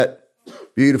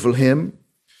Beautiful hymn.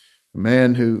 A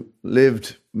man who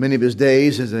lived many of his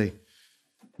days as a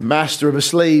master of a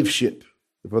slave ship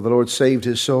before the Lord saved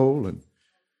his soul and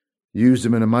used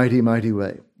him in a mighty, mighty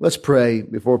way. Let's pray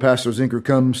before Pastor Zinker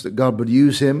comes that God would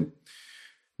use him.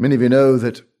 Many of you know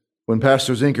that when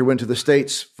Pastor Zinker went to the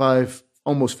States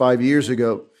almost 5 years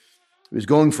ago, he was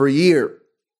going for a year.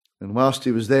 And whilst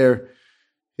he was there,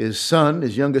 his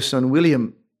youngest son,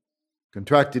 William,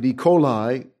 contracted E.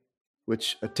 coli,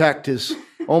 which attacked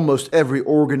almost every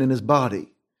organ in his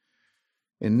body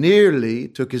and nearly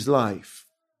took his life.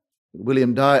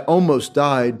 William almost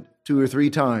died 2 or 3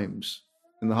 times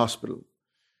in the hospital.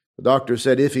 The doctor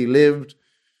said if he lived,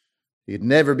 he'd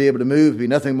never be able to move, be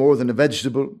nothing more than a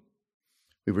vegetable.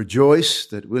 We rejoice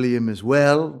that William is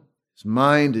well, his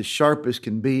mind as sharp as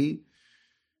can be.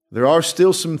 There are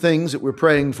still some things that we're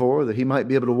praying for, that he might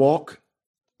be able to walk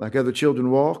like other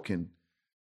children walk, and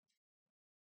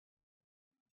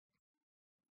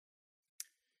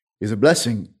is a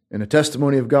blessing and a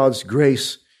testimony of God's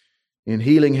grace in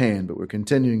healing hand, but we're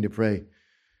continuing to pray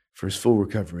for his full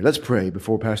recovery. Let's pray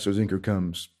before Pastor Zinker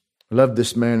comes. I love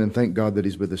this man and thank God that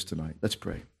he's with us tonight. Let's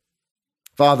pray.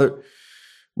 Father,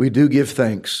 we do give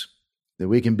thanks that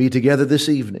we can be together this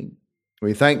evening.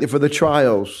 We thank thee for the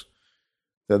trials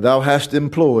that thou hast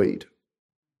employed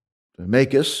to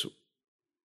make us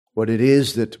what it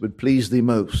is that would please thee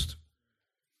most.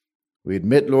 We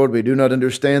admit, Lord, we do not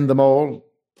understand them all,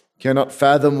 cannot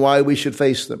fathom why we should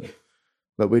face them,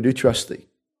 but we do trust thee.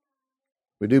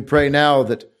 We do pray now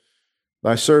that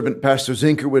thy servant, Pastor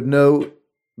Zinker, would know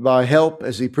thy help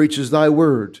as he preaches thy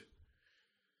word.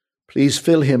 Please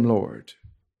fill him, Lord.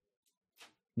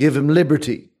 Give him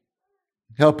liberty.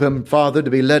 Help him, Father,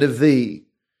 to be led of thee.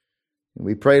 And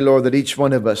we pray, Lord, that each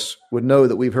one of us would know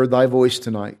that we've heard thy voice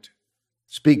tonight.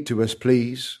 Speak to us,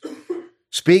 please.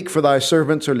 Speak, for thy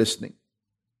servants are listening.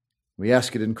 We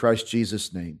ask it in Christ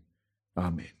Jesus' name.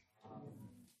 Amen.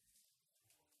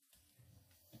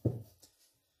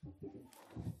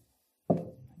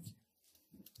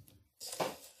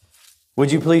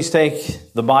 Would you please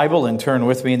take the Bible and turn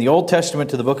with me in the Old Testament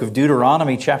to the book of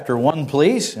Deuteronomy chapter 1,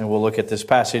 please? And we'll look at this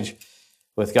passage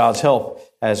with God's help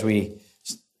as we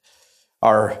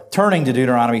are turning to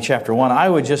Deuteronomy chapter 1. I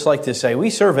would just like to say we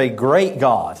serve a great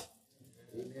God,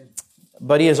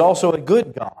 but He is also a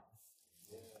good God.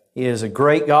 He is a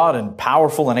great God and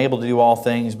powerful and able to do all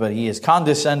things, but He has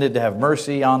condescended to have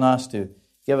mercy on us, to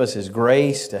give us His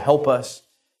grace, to help us,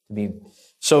 to be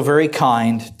so very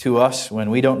kind to us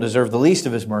when we don't deserve the least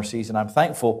of His mercies. And I'm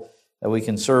thankful that we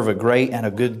can serve a great and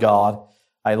a good God.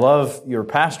 I love your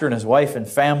pastor and his wife and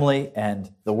family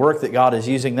and the work that God is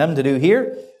using them to do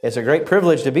here. It's a great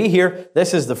privilege to be here.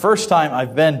 This is the first time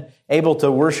I've been able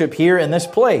to worship here in this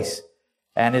place.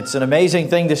 And it's an amazing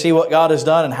thing to see what God has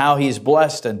done and how He's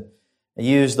blessed and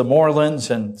used the Morelands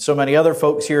and so many other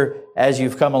folks here as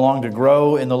you've come along to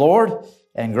grow in the Lord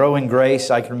and grow in grace.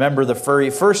 I can remember the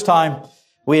very first time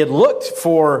we had looked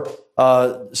for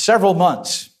several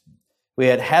months. We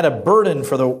had a burden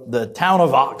for the town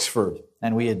of Oxford,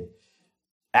 and we had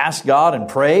asked God and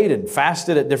prayed and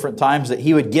fasted at different times that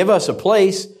He would give us a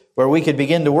place where we could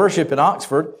begin to worship in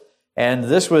Oxford. And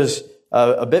this was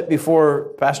a bit before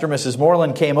Pastor and Mrs.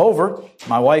 Moreland came over.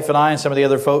 My wife and I and some of the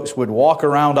other folks would walk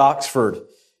around Oxford,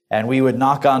 and we would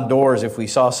knock on doors if we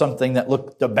saw something that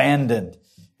looked abandoned.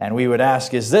 And we would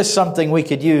ask, is this something we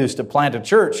could use to plant a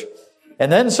church?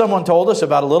 And then someone told us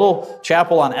about a little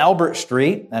chapel on Albert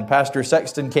Street, and Pastor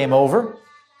Sexton came over.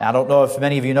 I don't know if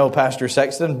many of you know Pastor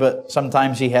Sexton, but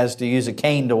sometimes he has to use a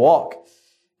cane to walk.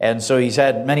 And so he's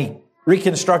had many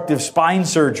reconstructive spine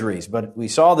surgeries. But we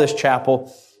saw this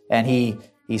chapel, and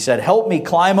he said, help me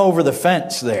climb over the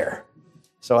fence there.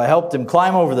 So I helped him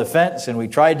climb over the fence, and we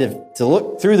tried to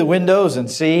look through the windows and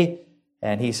see.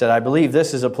 And he said, I believe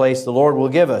this is a place the Lord will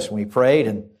give us. And we prayed,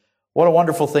 and what a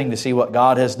wonderful thing to see what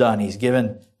God has done. He's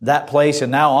given that place,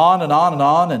 and now on and on and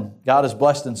on, and God has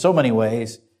blessed in so many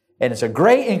ways. And it's a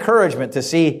great encouragement to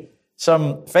see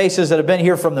some faces that have been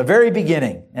here from the very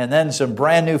beginning, and then some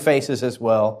brand new faces as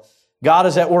well. God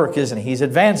is at work, isn't He? He's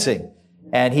advancing,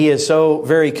 and He is so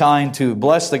very kind to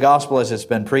bless the gospel as it's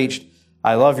been preached.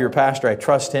 I love your pastor. I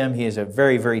trust him. He is a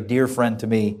very, very dear friend to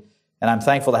me, and I'm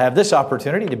thankful to have this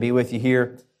opportunity to be with you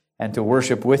here and to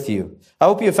worship with you. I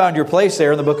hope you found your place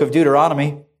there in the book of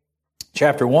Deuteronomy,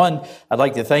 chapter 1. I'd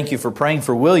like to thank you for praying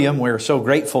for William. We're so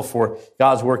grateful for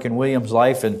God's work in William's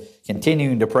life and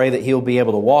continuing to pray that he'll be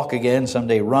able to walk again,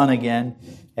 someday run again,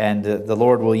 and the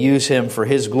Lord will use him for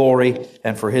His glory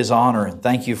and for His honor. And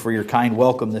thank you for your kind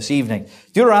welcome this evening.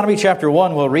 Deuteronomy chapter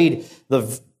 1, we'll read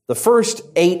the first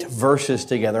 8 verses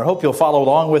together. I hope you'll follow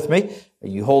along with me.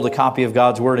 you hold a copy of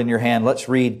God's Word in your hand, let's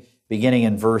read beginning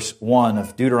in verse 1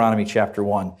 of Deuteronomy chapter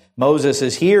 1. Moses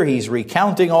is here. He's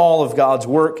recounting all of God's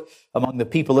work among the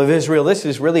people of Israel. This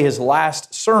is really his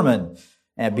last sermon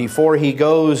before he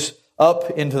goes up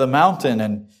into the mountain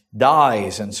and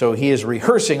dies. And so he is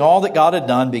rehearsing all that God had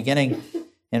done, beginning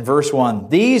in verse 1.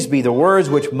 These be the words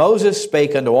which Moses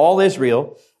spake unto all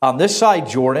Israel on this side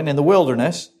Jordan in the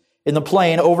wilderness, in the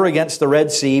plain over against the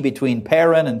Red Sea, between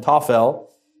Paran and Tophel,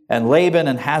 and Laban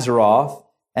and Hazeroth,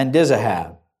 and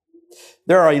Dizahab.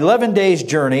 There are 11 days'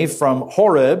 journey from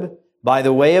Horeb by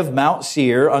the way of Mount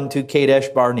Seir unto Kadesh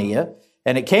Barnea.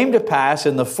 And it came to pass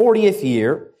in the 40th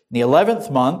year, in the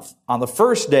 11th month, on the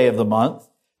first day of the month,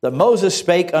 that Moses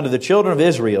spake unto the children of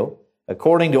Israel,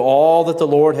 according to all that the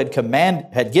Lord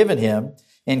had given him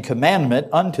in commandment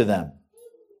unto them.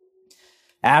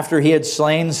 After he had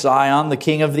slain Sihon, the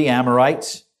king of the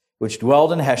Amorites, which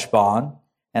dwelled in Heshbon,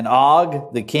 and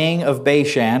Og, the king of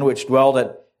Bashan, which dwelled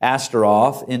at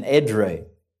Ashtaroth in Edrei.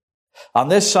 On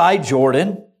this side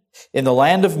Jordan, in the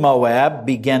land of Moab,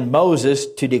 began Moses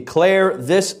to declare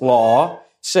this law,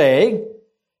 saying,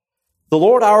 The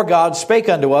Lord our God spake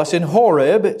unto us in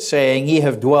Horeb, saying, Ye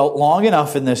have dwelt long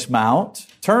enough in this mount.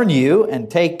 Turn you and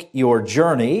take your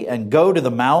journey, and go to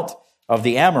the mount of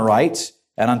the Amorites,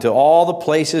 and unto all the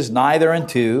places nigh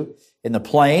thereunto, in the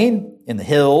plain, in the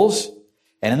hills,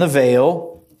 and in the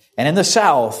vale, and in the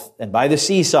south, and by the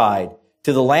seaside,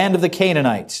 to the land of the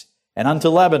Canaanites, and unto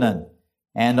Lebanon,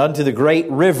 and unto the great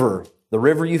river, the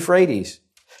river Euphrates.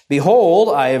 Behold,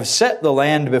 I have set the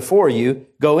land before you.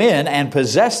 Go in and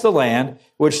possess the land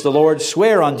which the Lord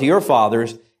sware unto your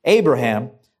fathers, Abraham,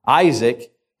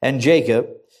 Isaac, and Jacob,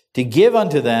 to give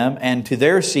unto them and to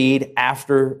their seed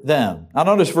after them. Now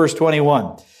notice verse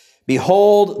 21.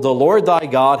 Behold, the Lord thy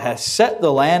God hath set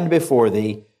the land before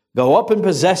thee. Go up and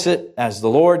possess it, as the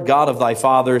Lord God of thy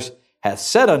fathers hath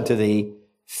said unto thee.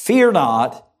 Fear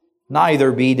not,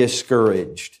 neither be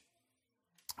discouraged.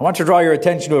 I want to draw your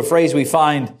attention to a phrase we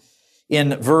find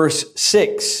in verse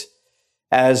 6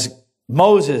 as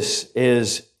Moses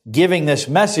is giving this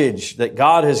message that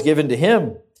God has given to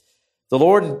him. The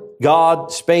Lord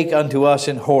God spake unto us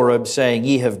in Horeb, saying,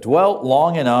 Ye have dwelt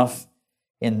long enough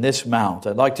in this mount.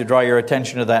 I'd like to draw your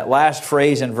attention to that last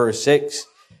phrase in verse 6.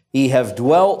 Ye have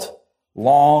dwelt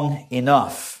long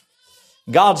enough.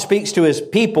 God speaks to his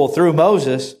people through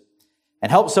Moses and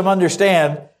helps them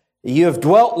understand you have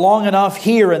dwelt long enough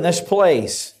here in this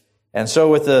place. And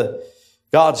so with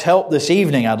God's help this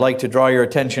evening, I'd like to draw your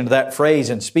attention to that phrase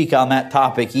and speak on that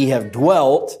topic. Ye have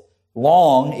dwelt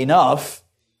long enough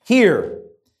here.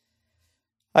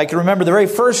 I can remember the very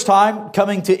first time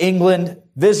coming to England,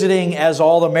 visiting as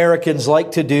all Americans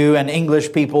like to do, and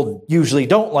English people usually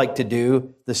don't like to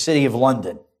do, the city of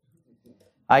London.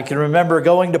 I can remember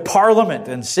going to Parliament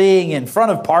and seeing in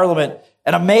front of Parliament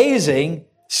an amazing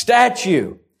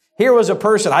statue. Here was a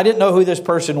person, I didn't know who this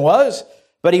person was,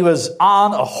 but he was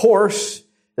on a horse.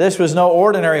 This was no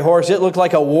ordinary horse. It looked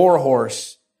like a war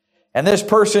horse. And this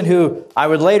person, who I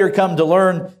would later come to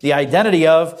learn the identity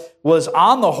of, was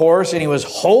on the horse and he was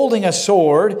holding a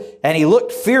sword and he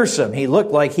looked fearsome. He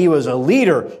looked like he was a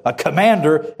leader, a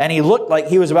commander, and he looked like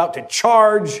he was about to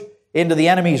charge into the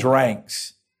enemy's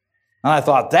ranks. And I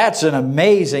thought, that's an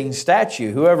amazing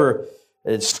statue. Whoever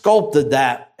sculpted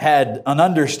that had an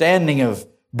understanding of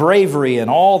bravery and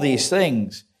all these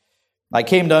things. I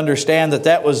came to understand that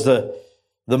that was the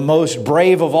most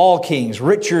brave of all kings,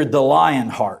 Richard the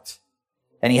Lionheart.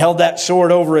 And he held that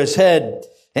sword over his head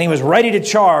and he was ready to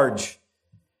charge.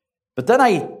 But then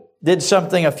I did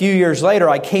something a few years later.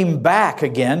 I came back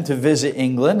again to visit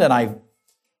England, and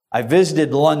I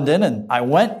visited London, and I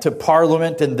went to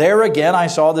Parliament, and there again I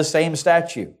saw the same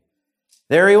statue.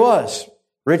 There he was,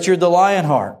 Richard the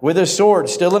Lionheart, with his sword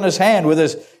still in his hand, with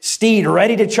his steed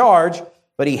ready to charge,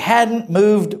 but he hadn't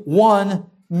moved 1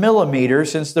 millimeter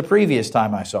since the previous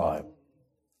time I saw him.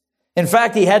 In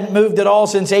fact, he hadn't moved at all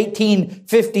since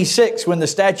 1856 when the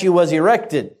statue was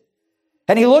erected.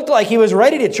 And he looked like he was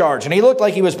ready to charge, and he looked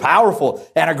like he was powerful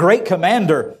and a great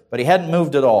commander, but he hadn't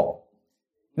moved at all.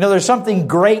 You know, there's something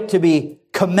great to be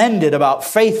commended about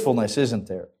faithfulness, isn't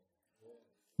there?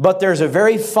 But there's a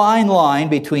very fine line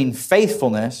between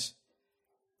faithfulness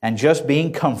and just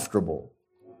being comfortable.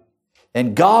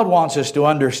 And God wants us to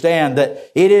understand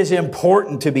that it is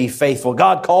important to be faithful.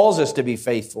 God calls us to be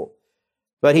faithful.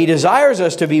 But He desires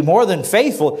us to be more than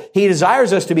faithful. He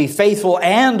desires us to be faithful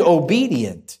and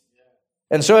obedient.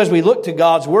 And so as we look to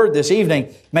God's Word this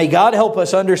evening, may God help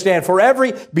us understand, for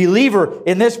every believer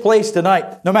in this place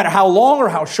tonight, no matter how long or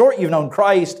how short you've known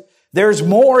Christ, there's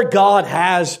more God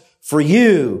has for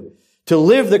you to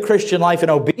live the Christian life in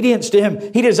obedience to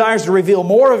Him. He desires to reveal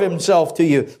more of Himself to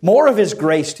you, more of His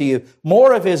grace to you,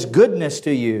 more of His goodness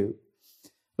to you.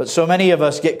 But so many of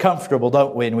us get comfortable,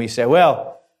 don't we? And we say,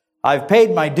 well, I've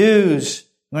paid my dues.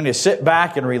 I'm going to sit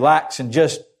back and relax and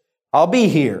I'll be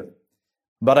here.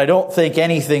 But I don't think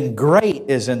anything great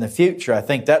is in the future. I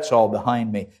think that's all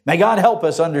behind me. May God help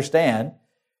us understand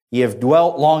you have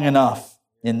dwelt long enough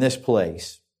in this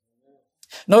place.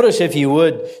 Notice, if you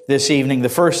would, this evening, the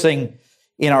first thing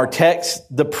in our text,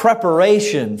 the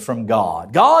preparation from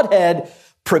God. God had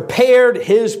prepared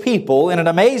His people in an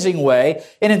amazing way.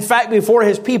 And in fact, before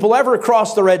His people ever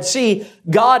crossed the Red Sea,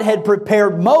 God had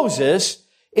prepared Moses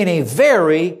in a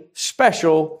very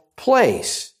special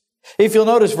place. If you'll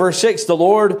notice verse 6, the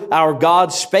Lord our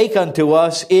God spake unto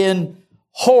us in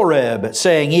Horeb,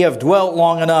 saying, Ye have dwelt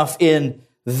long enough in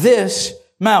this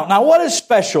mount. Now, what is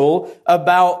special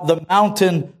about the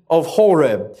mountain of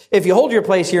Horeb? If you hold your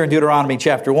place here in Deuteronomy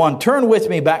chapter 1, turn with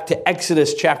me back to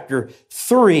Exodus chapter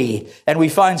 3, and we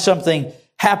find something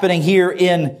happening here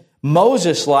in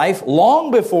Moses' life.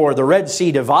 Long before the Red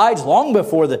Sea divides, long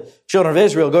before the children of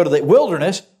Israel go to the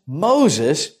wilderness,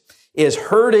 Moses is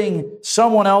herding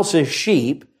someone else's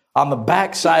sheep on the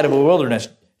backside of a wilderness.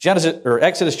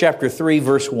 Exodus chapter 3,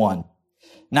 verse 1.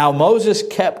 Now Moses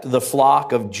kept the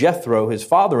flock of Jethro, his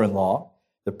father-in-law,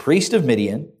 the priest of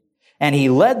Midian, and he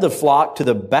led the flock to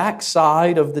the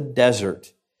backside of the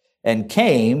desert and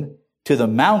came to the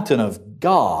mountain of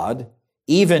God,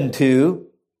 even to,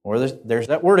 or there's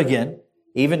that word again,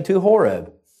 even to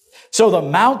Horeb. So the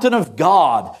mountain of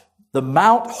God, the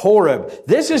Mount Horeb.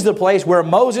 This is the place where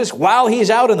Moses, while he's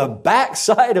out in the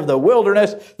backside of the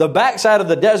wilderness, the backside of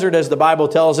the desert, as the Bible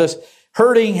tells us,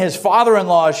 herding his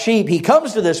father-in-law's sheep, he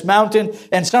comes to this mountain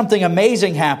and something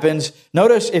amazing happens.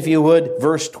 Notice, if you would,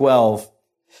 verse 12.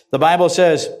 The Bible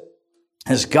says,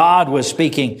 as God was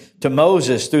speaking to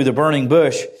Moses through the burning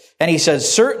bush, and He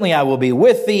says, Certainly I will be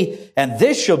with thee, and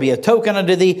this shall be a token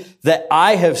unto thee that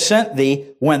I have sent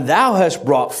thee. When thou hast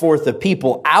brought forth the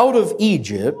people out of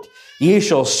Egypt, ye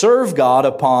shall serve God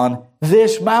upon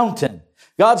this mountain.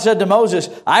 God said to Moses,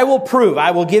 I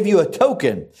will give you a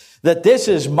token that this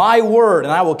is my word,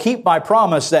 and I will keep my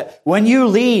promise that when you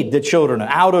lead the children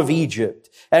out of Egypt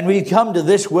and we come to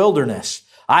this wilderness,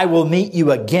 I will meet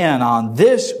you again on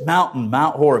this mountain,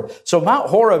 Mount Horeb. So Mount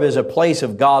Horeb is a place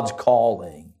of God's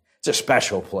calling. It's a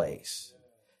special place.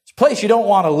 It's a place you don't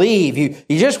want to leave. You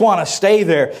just want to stay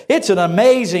there. It's an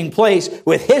amazing place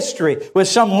with history, with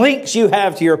some links you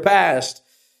have to your past.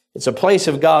 It's a place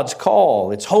of God's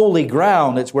call. It's holy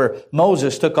ground. It's where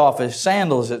Moses took off his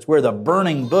sandals. It's where the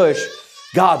burning bush,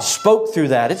 God spoke through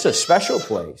that. It's a special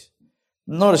place.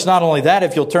 Notice not only that,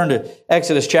 if you'll turn to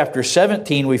Exodus chapter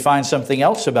 17, we find something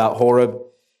else about Horeb.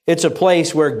 It's a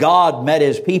place where God met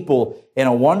His people in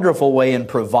a wonderful way in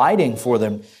providing for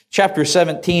them. Chapter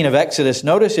 17 of Exodus,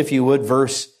 notice, if you would,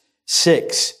 verse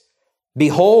 6.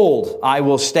 Behold, I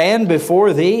will stand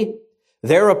before thee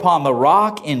there upon the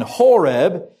rock in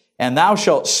Horeb, and thou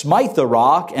shalt smite the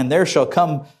rock, and there shall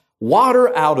come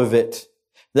water out of it,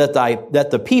 that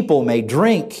the people may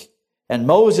drink. And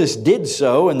Moses did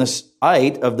so in the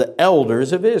sight of the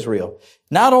elders of Israel.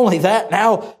 Not only that,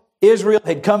 now Israel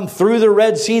had come through the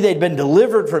Red Sea. They'd been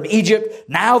delivered from Egypt.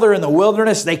 Now they're in the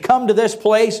wilderness. They come to this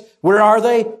place. Where are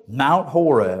they? Mount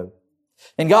Horeb.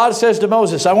 And God says to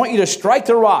Moses, I want you to strike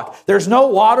the rock. There's no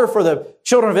water for the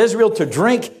children of Israel to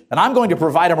drink, and I'm going to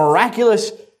provide a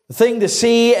miraculous thing to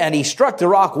see. And He struck the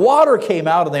rock. Water came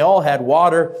out, and they all had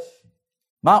water.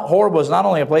 Mount Horeb was not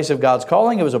only a place of God's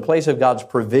calling, it was a place of God's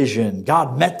provision.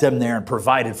 God met them there and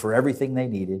provided for everything they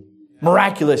needed,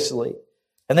 miraculously.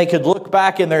 And they could look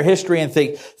back in their history and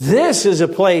think, this is a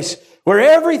place where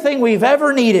everything we've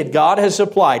ever needed, God has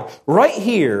supplied. Right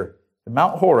here at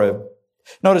Mount Horeb.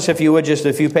 Notice, if you would, just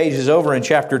a few pages over in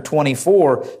chapter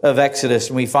 24 of Exodus,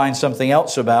 and we find something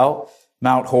else about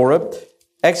Mount Horeb.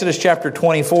 Exodus chapter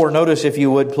 24, notice, if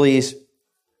you would, please,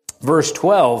 verse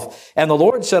 12. And the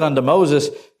Lord said unto Moses,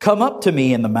 Come up to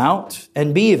me in the mount,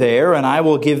 and be there, and I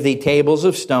will give thee tables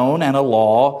of stone, and a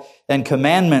law, and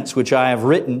commandments which I have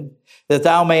written, that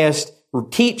thou mayest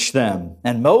teach them.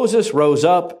 And Moses rose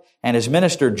up, and his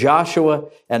minister Joshua,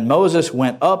 and Moses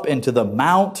went up into the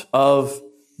mount of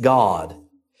God.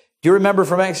 Do you remember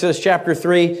from Exodus chapter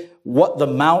 3 what the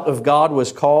mount of God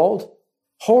was called?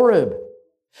 Horeb.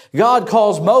 God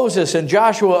calls Moses and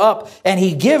Joshua up, and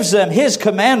He gives them His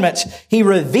commandments. He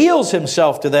reveals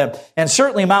Himself to them. And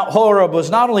certainly Mount Horeb was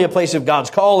not only a place of God's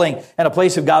calling and a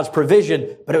place of God's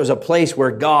provision, but it was a place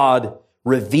where God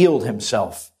revealed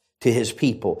Himself to His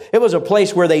people. It was a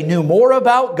place where they knew more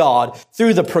about God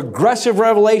through the progressive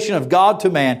revelation of God to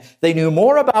man. They knew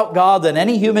more about God than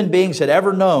any human beings had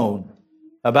ever known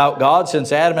about God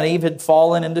since Adam and Eve had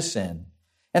fallen into sin.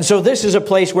 And so this is a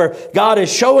place where God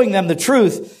is showing them the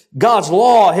truth, God's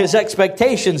law, His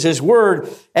expectations, His word,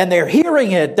 and they're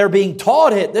hearing it, they're being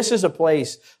taught it. This is a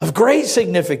place of great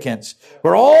significance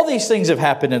where all these things have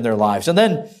happened in their lives. And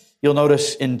then you'll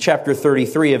notice in chapter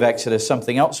 33 of Exodus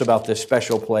something else about this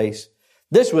special place.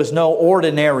 This was no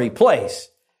ordinary place.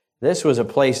 This was a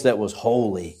place that was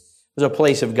holy. It was a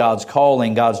place of God's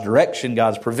calling, God's direction,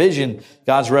 God's provision,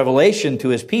 God's revelation to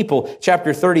His people.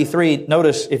 Chapter 33,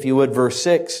 notice, if you would, verse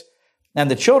 6.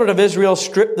 And the children of Israel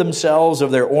stripped themselves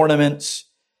of their ornaments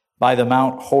by the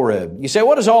Mount Horeb. You say,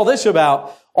 what is all this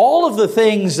about? All of the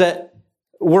things that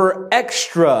were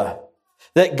extra,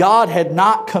 that God had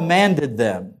not commanded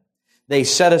them, they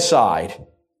set aside.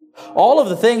 All of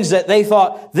the things that they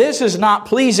thought, this is not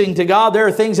pleasing to God. There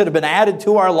are things that have been added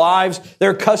to our lives.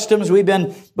 There are customs we've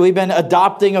been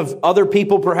adopting of other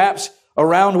people perhaps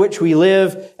around which we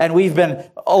live, and we've been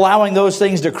allowing those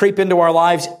things to creep into our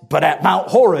lives. But at Mount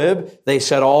Horeb, they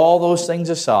set all those things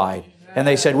aside. And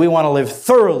they said, we want to live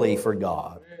thoroughly for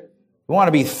God. We want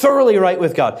to be thoroughly right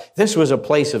with God. This was a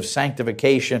place of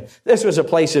sanctification. This was a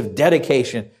place of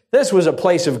dedication. This was a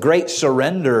place of great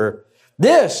surrender.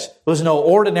 This was no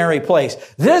ordinary place.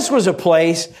 This was a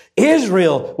place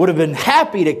Israel would have been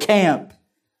happy to camp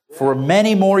for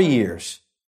many more years.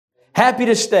 Happy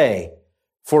to stay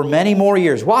for many more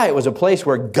years. Why? It was a place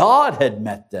where God had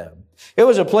met them. It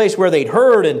was a place where they'd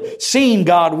heard and seen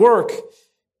God work.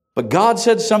 But God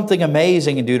said something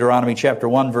amazing in Deuteronomy chapter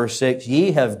 1, verse 6.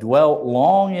 Ye have dwelt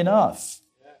long enough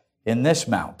in this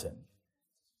mountain.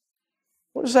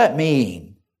 What does that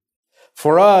mean?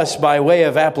 For us, by way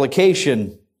of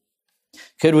application,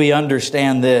 could we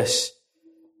understand this?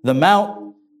 The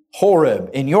Mount Horeb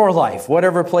in your life,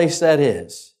 whatever place that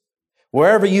is,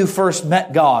 wherever you first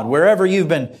met God, wherever you've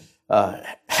been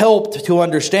helped to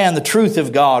understand the truth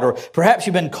of God, or perhaps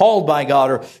you've been called by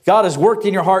God, or God has worked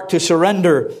in your heart to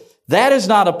surrender, that is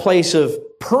not a place of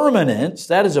permanence.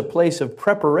 That is a place of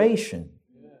preparation.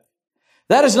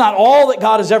 That is not all that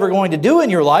God is ever going to do in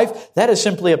your life. That is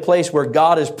simply a place where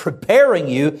God is preparing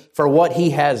you for what He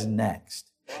has next.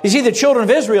 You see, the children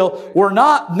of Israel were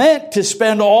not meant to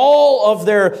spend all of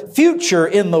their future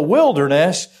in the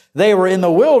wilderness. They were in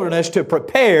the wilderness to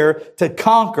prepare to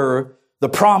conquer the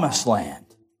promised land.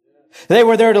 They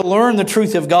were there to learn the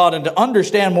truth of God and to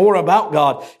understand more about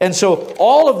God. And so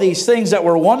all of these things that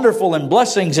were wonderful and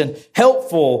blessings and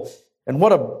helpful, and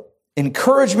what an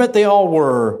encouragement they all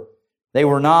were, they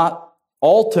were not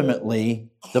ultimately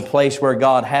the place where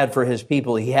God had for His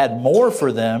people. He had more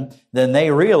for them than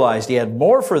they realized. He had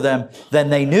more for them than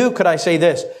they knew. Could I say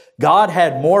this? God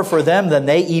had more for them than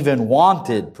they even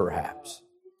wanted, perhaps.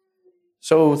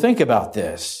 So think about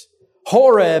this.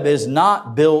 Horeb is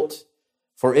not built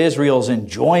for Israel's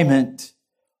enjoyment.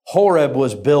 Horeb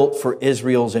was built for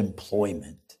Israel's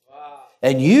employment.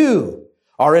 And you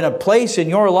are in a place in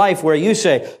your life where you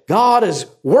say, God has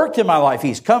worked in my life.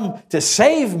 He's come to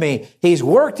save me. He's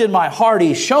worked in my heart.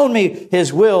 He's shown me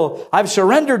His will. I've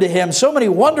surrendered to Him. So many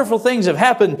wonderful things have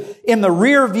happened in the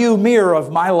rear view mirror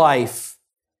of my life.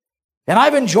 And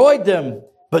I've enjoyed them,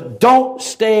 but don't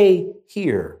stay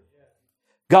here.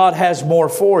 God has more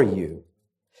for you.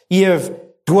 You've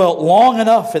dwelt long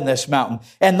enough in this mountain.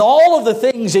 And all of the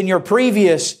things in your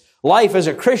previous life as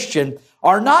a Christian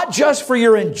are not just for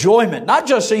your enjoyment, not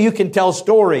just so you can tell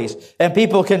stories and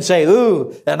people can say,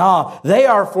 ooh and ah. They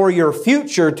are for your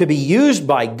future to be used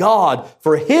by God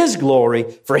for His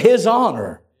glory, for His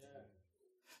honor.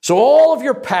 So all of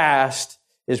your past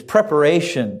is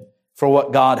preparation for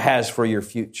what God has for your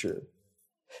future.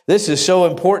 This is so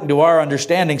important to our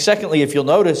understanding. Secondly, if you'll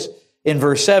notice in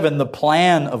verse 7, the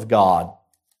plan of God.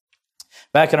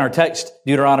 Back in our text,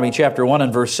 Deuteronomy chapter 1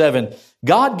 and verse 7,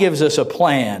 God gives us a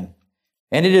plan.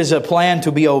 And it is a plan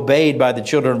to be obeyed by the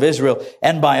children of Israel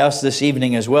and by us this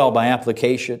evening as well by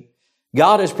application.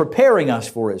 God is preparing us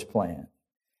for His plan.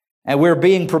 And we're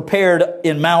being prepared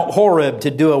in Mount Horeb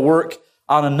to do a work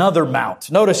on another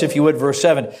mount. Notice, if you would, verse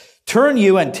 7. Turn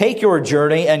you and take your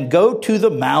journey and go to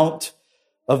the mount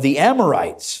of the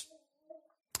Amorites,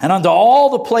 and unto all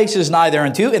the places nigh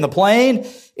thereunto, in the plain,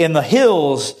 in the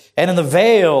hills, and in the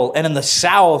vale, and in the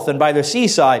south, and by the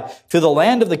seaside, to the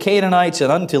land of the Canaanites,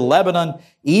 and unto Lebanon,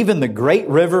 even the great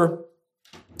river,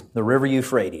 the river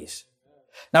Euphrates.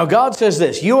 Now God says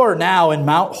this, you are now in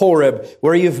Mount Horeb,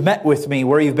 where you've met with me,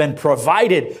 where you've been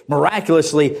provided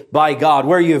miraculously by God,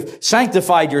 where you've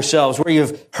sanctified yourselves, where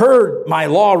you've heard my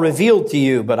law revealed to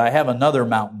you, but I have another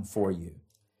mountain for you.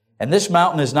 And this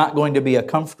mountain is not going to be a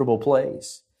comfortable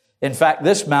place. In fact,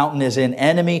 this mountain is in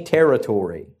enemy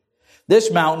territory.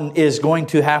 This mountain is going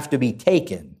to have to be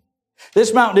taken.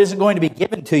 This mountain isn't going to be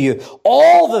given to you.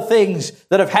 All the things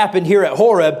that have happened here at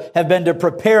Horeb have been to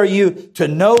prepare you to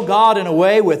know God in a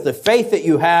way with the faith that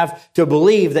you have to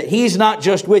believe that He's not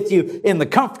just with you in the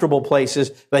comfortable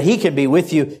places, but He can be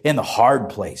with you in the hard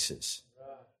places.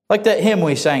 Like that hymn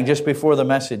we sang just before the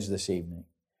message this evening.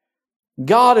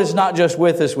 God is not just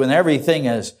with us when everything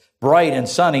is bright and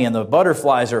sunny and the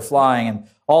butterflies are flying and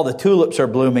all the tulips are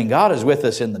blooming. God is with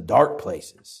us in the dark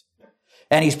places.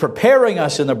 And He's preparing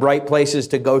us in the bright places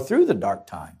to go through the dark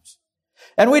times.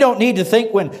 And we don't need to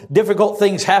think when difficult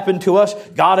things happen to us,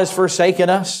 God has forsaken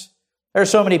us. There are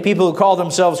so many people who call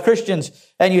themselves Christians,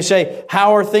 and you say,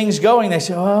 how are things going? They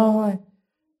say, oh, I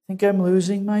think I'm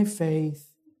losing my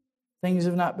faith. Things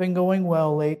have not been going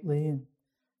well lately, and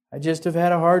I just have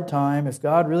had a hard time. If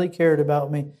God really cared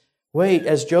about me. Wait,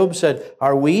 as Job said,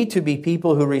 are we to be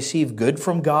people who receive good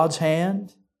from God's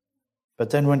hand? But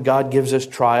then when God gives us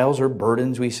trials or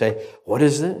burdens, we say, what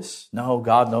is this? No,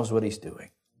 God knows what He's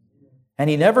doing. And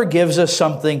He never gives us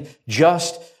something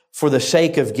just for the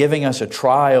sake of giving us a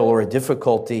trial or a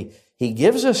difficulty. He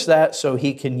gives us that so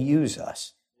He can use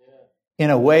us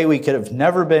in a way we could have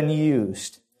never been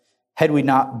used had we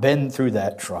not been through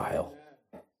that trial.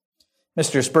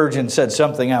 Mr. Spurgeon said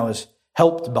something I was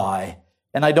helped by,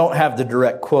 and I don't have the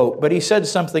direct quote, but he said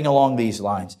something along these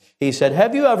lines. He said,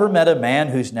 have you ever met a man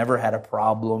who's never had a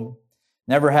problem,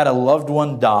 never had a loved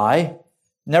one die,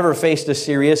 never faced a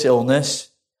serious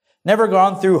illness, never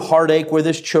gone through heartache with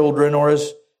his children or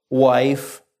his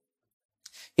wife?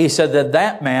 He said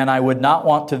that man I would not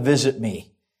want to visit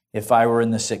me if I were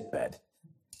in the sickbed,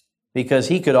 because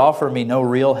he could offer me no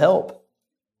real help.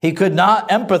 He could not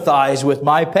empathize with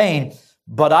my pain.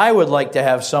 But I would like to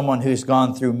have someone who's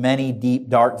gone through many deep,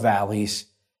 dark valleys,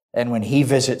 and when he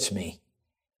visits me,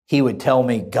 he would tell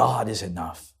me God is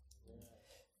enough.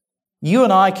 You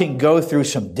and I can go through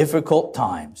some difficult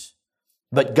times,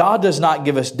 but God does not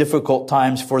give us difficult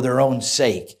times for their own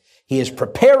sake. He is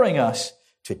preparing us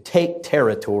to take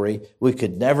territory we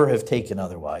could never have taken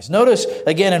otherwise. Notice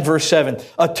again in verse 7,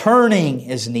 a turning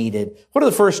is needed. What are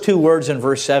the first two words in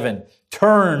verse 7?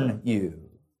 Turn you.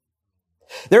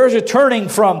 There is a turning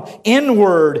from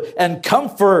inward and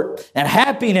comfort and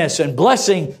happiness and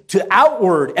blessing to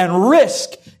outward and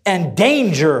risk and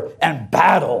danger and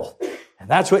battle. And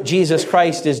that's what Jesus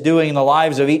Christ is doing in the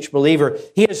lives of each believer.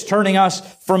 He is turning us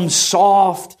from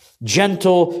soft,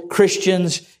 gentle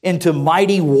Christians into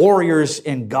mighty warriors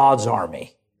in God's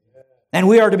army. And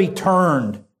we are to be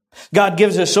turned. God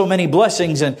gives us so many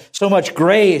blessings and so much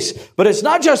grace, but it's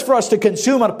not just for us to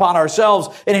consume it upon ourselves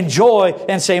and enjoy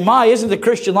and say, my, isn't the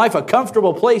Christian life a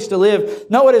comfortable place to live?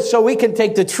 No, it is so we can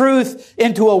take the truth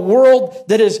into a world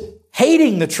that is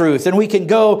hating the truth, and we can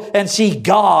go and see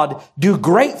God do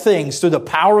great things through the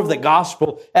power of the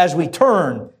gospel as we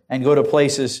turn and go to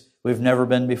places we've never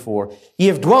been before. Ye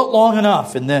have dwelt long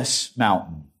enough in this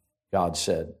mountain, God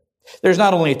said. There's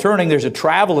not only a turning, there's a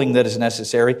traveling that is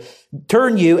necessary.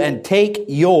 Turn you and take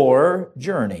your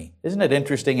journey. Isn't it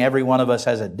interesting? Every one of us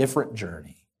has a different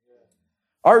journey.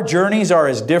 Our journeys are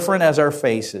as different as our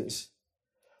faces.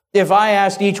 If I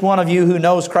asked each one of you who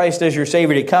knows Christ as your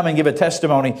Savior to come and give a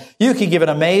testimony, you could give an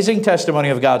amazing testimony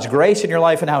of God's grace in your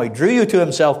life and how He drew you to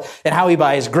Himself and how He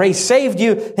by His grace saved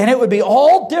you, and it would be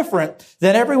all different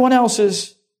than everyone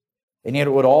else's. And yet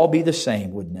it would all be the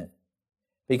same, wouldn't it?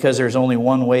 Because there's only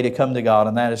one way to come to God,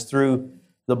 and that is through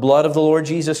the blood of the Lord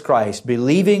Jesus Christ,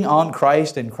 believing on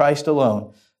Christ and Christ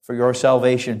alone for your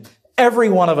salvation. Every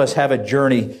one of us have a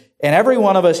journey, and every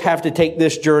one of us have to take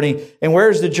this journey. And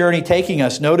where's the journey taking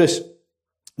us? Notice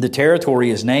the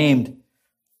territory is named.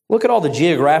 Look at all the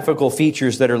geographical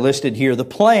features that are listed here. The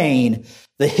plain,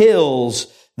 the hills,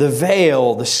 the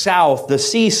vale, the south, the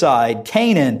seaside,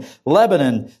 Canaan,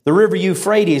 Lebanon, the river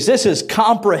Euphrates. This is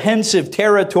comprehensive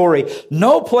territory.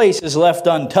 No place is left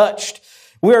untouched.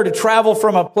 We are to travel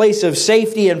from a place of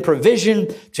safety and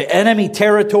provision to enemy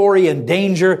territory and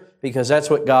danger, because that's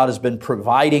what God has been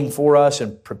providing for us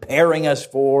and preparing us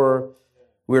for.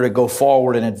 We're to go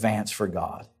forward and advance for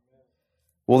God.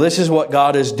 Well, this is what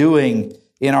God is doing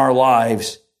in our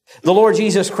lives. The Lord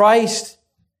Jesus Christ,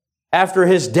 after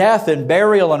His death and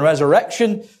burial and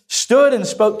resurrection, stood and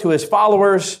spoke to His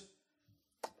followers.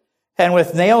 And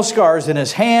with nail scars in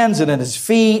His hands and in His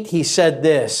feet, He said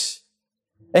this,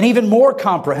 an even more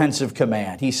comprehensive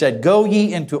command. He said, go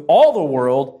ye into all the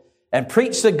world and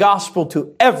preach the gospel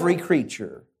to every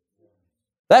creature.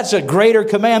 That's a greater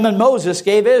command than Moses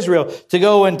gave Israel to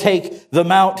go and take the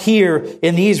mount here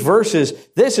in these verses.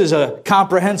 This is a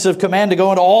comprehensive command to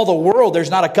go into all the world. There's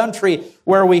not a country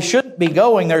where we shouldn't be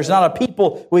going. There's not a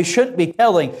people we shouldn't be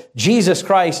telling. Jesus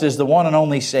Christ is the one and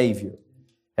only Savior.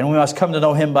 And we must come to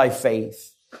know Him by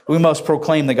faith. We must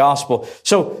proclaim the gospel.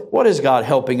 So what is God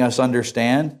helping us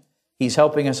understand? He's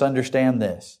helping us understand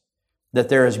this, that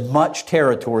there is much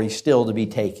territory still to be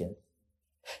taken.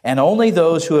 And only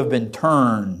those who have been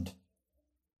turned,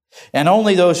 and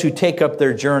only those who take up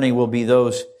their journey will be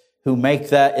those who make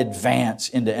that advance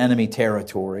into enemy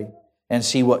territory and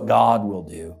see what God will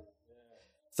do.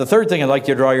 The third thing I'd like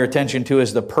to draw your attention to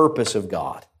is the purpose of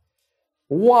God.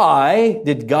 Why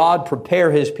did God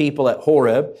prepare His people at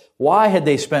Horeb? Why had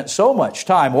they spent so much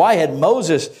time? Why had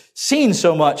Moses seen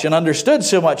so much and understood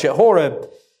so much at Horeb?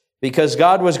 Because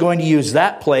God was going to use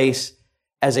that place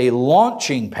as a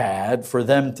launching pad for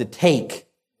them to take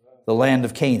the land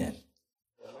of Canaan.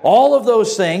 All of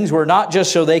those things were not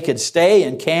just so they could stay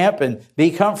and camp and be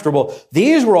comfortable.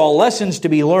 These were all lessons to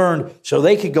be learned so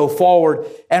they could go forward.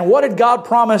 And what did God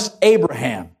promise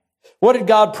Abraham? What did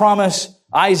God promise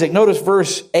Isaac? Notice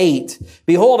verse 8.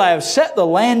 Behold, I have set the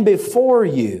land before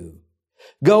you.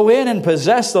 Go in and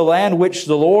possess the land which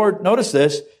the Lord, notice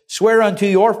this, swear unto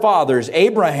your fathers,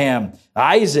 Abraham,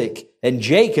 Isaac, and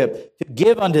Jacob, to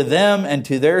give unto them and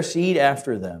to their seed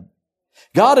after them.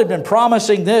 God had been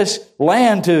promising this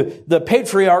land to the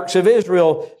patriarchs of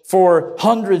Israel for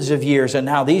hundreds of years, and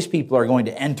now these people are going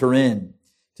to enter in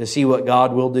to see what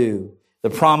God will do.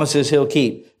 The promises He'll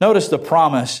keep. Notice the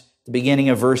promise, the beginning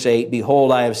of verse 8,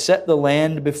 behold, I have set the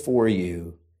land before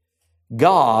you.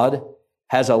 God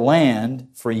has a land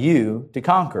for you to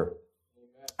conquer.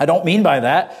 I don't mean by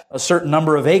that a certain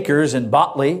number of acres in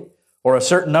Botley, or a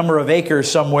certain number of acres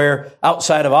somewhere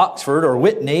outside of Oxford or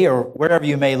Whitney or wherever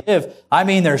you may live. I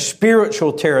mean there's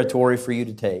spiritual territory for you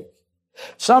to take.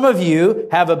 Some of you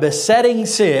have a besetting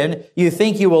sin you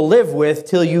think you will live with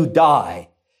till you die.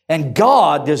 And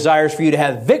God desires for you to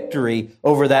have victory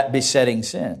over that besetting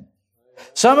sin.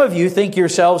 Some of you think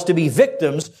yourselves to be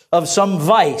victims of some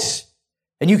vice,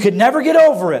 and you could never get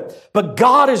over it. But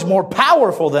God is more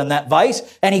powerful than that vice,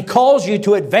 and He calls you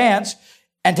to advance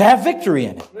and to have victory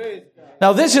in it.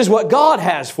 Now, this is what God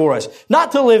has for us.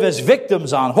 Not to live as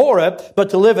victims on Horeb, but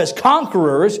to live as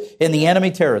conquerors in the enemy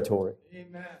territory.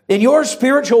 Amen. In your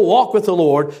spiritual walk with the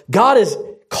Lord, God is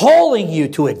calling you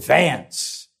to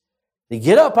advance. To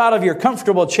get up out of your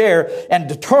comfortable chair and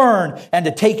to turn and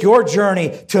to take your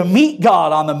journey to meet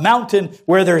God on the mountain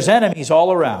where there's enemies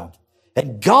all around.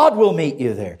 And God will meet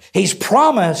you there. He's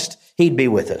promised He'd be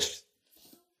with us.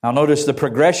 Now notice the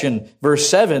progression. Verse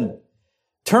 7,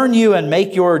 turn you and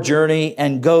make your journey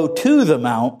and go to the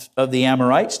mount of the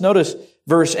Amorites. Notice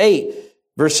verse 8.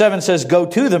 Verse 7 says, go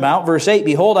to the mount. Verse 8,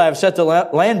 behold, I have set the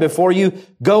land before you.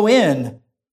 Go in.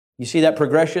 You see that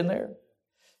progression there?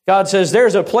 God says,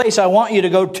 there's a place I want you to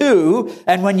go to,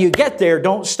 and when you get there,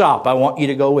 don't stop. I want you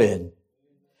to go in.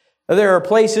 There are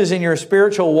places in your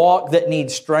spiritual walk that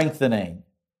need strengthening.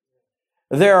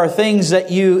 There are things that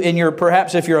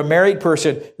perhaps if you're a married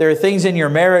person, there are things in your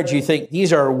marriage you think,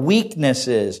 these are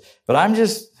weaknesses, but I'm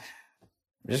just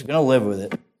going to live with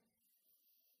it.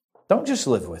 Don't just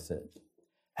live with it.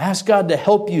 Ask God to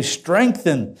help you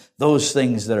strengthen those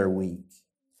things that are weak.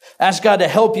 Ask God to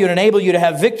help you and enable you to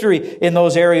have victory in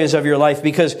those areas of your life,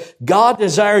 because God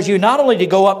desires you not only to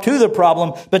go up to the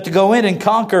problem, but to go in and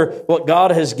conquer what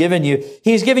God has given you.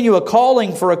 He's given you a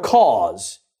calling for a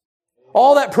cause.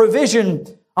 All that provision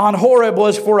on Horeb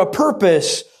was for a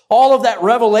purpose. All of that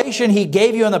revelation He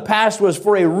gave you in the past was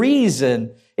for a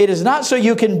reason. It is not so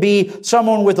you can be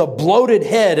someone with a bloated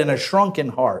head and a shrunken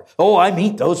heart. Oh, I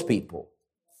meet those people.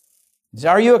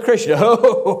 Are you a Christian?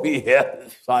 Oh,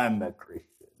 yes, I'm a Christian.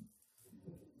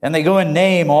 And they go and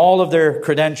name all of their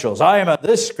credentials. I am a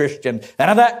this Christian, and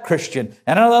a that Christian,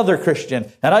 and another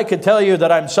Christian. And I could tell you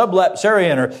that I'm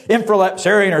sublapsarian or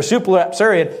infralapsarian or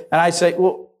supralapsarian. And I say,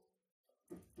 well,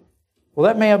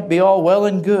 that may be all well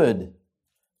and good.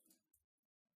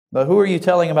 But who are you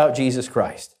telling about Jesus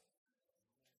Christ?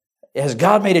 Has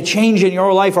God made a change in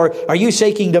your life? Or are you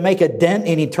seeking to make a dent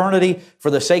in eternity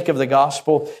for the sake of the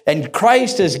gospel? And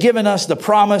Christ has given us the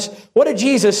promise. What did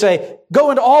Jesus say?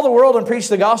 Go into all the world and preach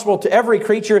the gospel to every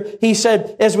creature. He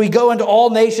said, as we go into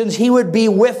all nations, He would be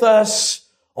with us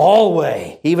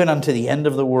always, even unto the end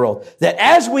of the world. That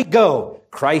as we go,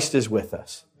 Christ is with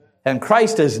us. And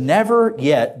Christ has never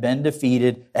yet been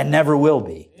defeated and never will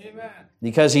be. Amen.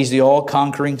 Because He's the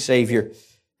all-conquering Savior.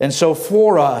 And so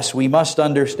for us, we must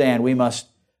understand, we must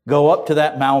go up to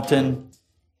that mountain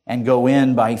and go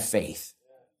in by faith.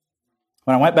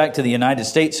 When I went back to the United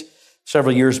States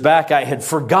several years back, I had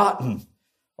forgotten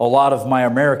a lot of my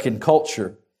American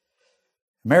culture.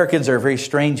 Americans are very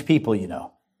strange people, you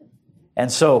know.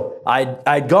 And so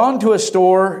I'd gone to a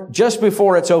store just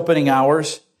before its opening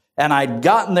hours, and I'd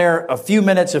gotten there a few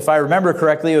minutes, if I remember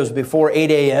correctly, it was before 8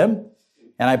 a.m.,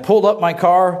 and I pulled up my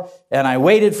car, and I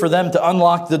waited for them to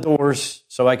unlock the doors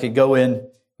so I could go in.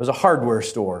 It was a hardware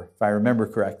store, if I remember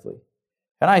correctly.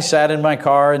 And I sat in my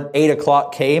car, and 8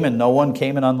 o'clock came, and no one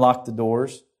came and unlocked the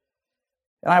doors.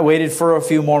 And I waited for a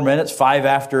few more minutes, 5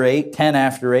 after 8, 10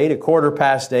 after 8, a quarter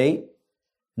past 8.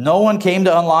 No one came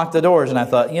to unlock the doors. And I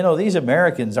thought, you know, these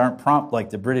Americans aren't prompt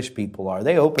like the British people are.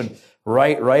 They open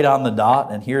right on the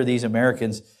dot, and here these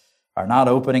Americans are not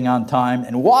opening on time.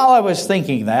 And while I was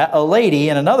thinking that, a lady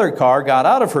in another car got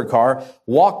out of her car,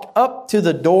 walked up to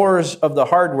the doors of the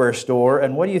hardware store,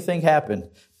 and what do you think happened?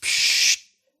 Psh,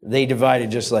 they divided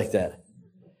just like that.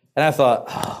 And I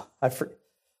thought,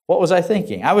 what was I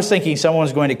thinking? I was thinking someone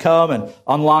was going to come and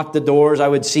unlock the doors. I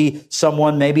would see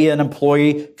someone, maybe an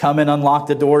employee, come and unlock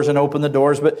the doors and open the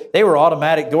doors, but they were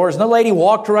automatic doors, and the lady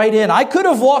walked right in. I could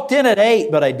have walked in at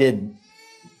 8, but I didn't.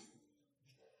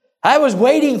 I was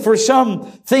waiting for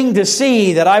something to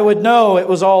see that I would know it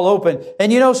was all open.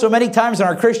 And you know, so many times in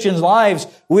our Christians' lives,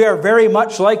 we are very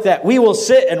much like that. We will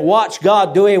sit and watch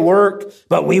God do a work,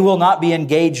 but we will not be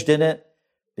engaged in it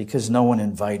because no one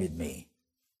invited me.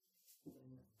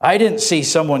 I didn't see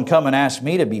someone come and ask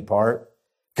me to be part.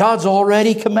 God's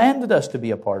already commanded us to be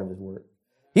a part of His work.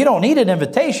 You don't need an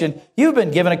invitation. You've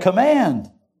been given a command.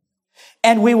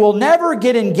 And we will never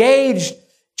get engaged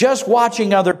just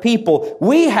watching other people.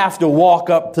 We have to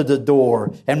walk up to the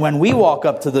door. And when we walk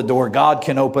up to the door, God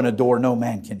can open a door no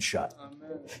man can shut.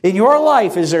 In your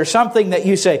life, is there something that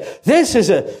you say, this is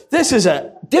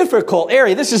a difficult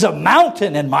area. This is a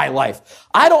mountain in my life.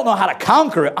 I don't know how to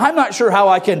conquer it. I'm not sure how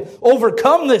I can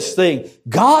overcome this thing.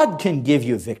 God can give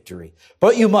you victory.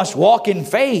 But you must walk in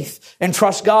faith and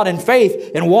trust God in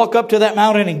faith and walk up to that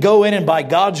mountain and go in, and by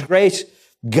God's grace,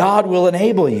 God will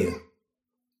enable you.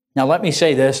 Now, let me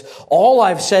say this. All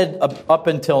I've said up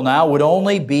until now would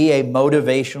only be a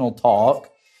motivational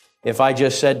talk if I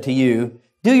just said to you,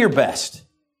 do your best.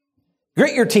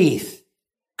 Grit your teeth.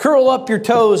 Curl up your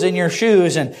toes in your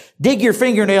shoes and dig your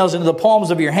fingernails into the palms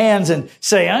of your hands and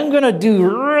say, I'm going to do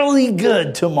really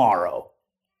good tomorrow.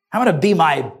 I'm going to be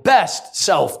my best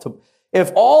self.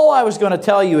 If all I was going to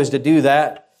tell you is to do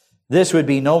that, this would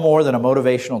be no more than a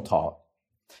motivational talk.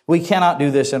 We cannot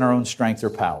do this in our own strength or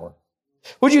power.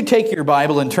 Would you take your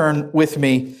Bible and turn with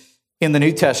me in the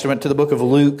New Testament to the book of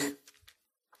Luke?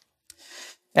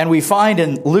 And we find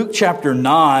in Luke chapter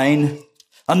 9,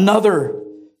 another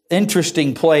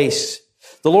interesting place.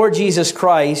 The Lord Jesus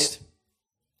Christ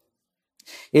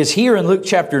is here in Luke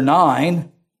chapter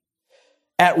 9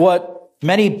 at what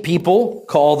many people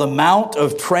call the Mount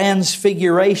of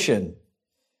Transfiguration.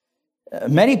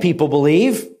 Many people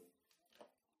believe,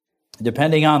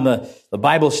 depending on the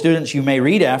Bible students you may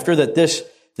read after, that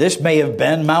this may have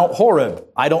been Mount Horeb.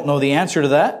 I don't know the answer to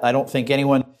that. I don't think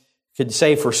anyone could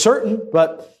say for certain,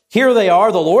 but here they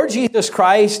are. The Lord Jesus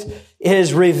Christ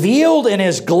is revealed in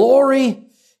His glory.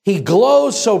 He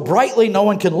glows so brightly no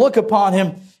one can look upon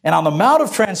Him. And on the Mount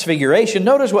of Transfiguration,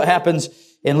 notice what happens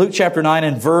in Luke chapter 9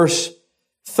 and verse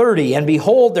 30. And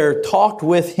behold, there talked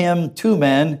with Him 2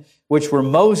 men, which were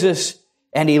Moses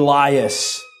and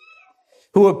Elias,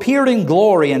 who appeared in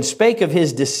glory and spake of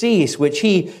His decease, which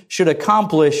He should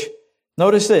accomplish,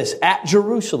 notice this, at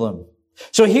Jerusalem.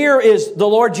 So here is the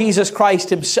Lord Jesus Christ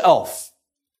Himself.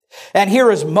 And here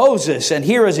is Moses, and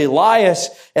here is Elias,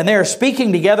 and they are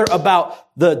speaking together about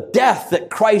the death that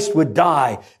Christ would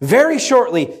die. Very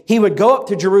shortly, He would go up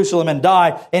to Jerusalem and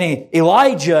die, and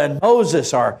Elijah and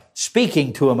Moses are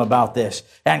speaking to Him about this.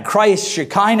 And Christ's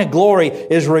Shekinah glory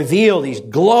is revealed. He's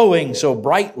glowing so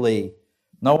brightly,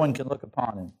 no one can look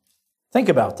upon Him. Think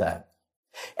about that.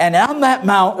 And on that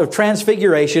Mount of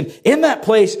Transfiguration, in that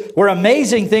place where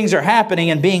amazing things are happening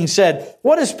and being said,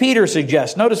 what does Peter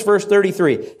suggest? Notice verse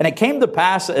 33. And it came to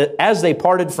pass, as they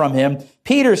parted from him,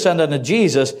 Peter said unto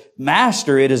Jesus,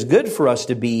 Master, it is good for us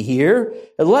to be here.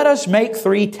 Let us make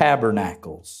 3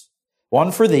 tabernacles.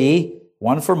 One for thee,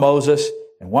 one for Moses,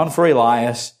 and one for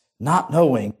Elias, not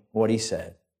knowing what he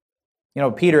said. You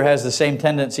know, Peter has the same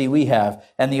tendency we have,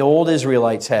 and the old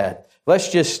Israelites had.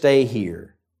 Let's just stay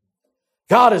here.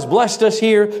 God has blessed us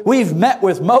here. We've met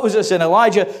with Moses and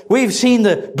Elijah. We've seen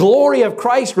the glory of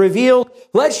Christ revealed.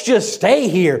 Let's just stay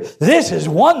here. This is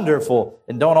wonderful.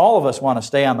 And don't all of us want to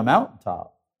stay on the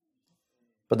mountaintop?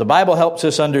 But the Bible helps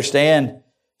us understand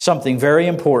something very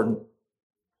important.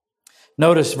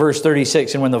 Notice verse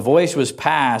 36, and when the voice was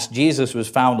passed, Jesus was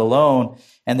found alone,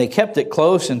 and they kept it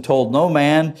close and told no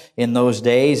man in those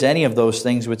days any of those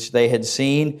things which they had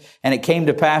seen. And it came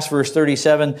to pass, verse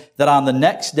 37, that on the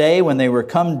next day when they were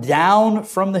come down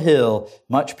from the hill,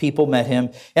 much people met him.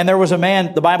 And there was a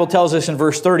man, the Bible tells us in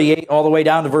verse 38 all the way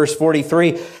down to verse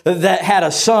 43, that had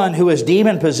a son who was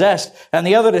demon possessed, and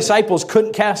the other disciples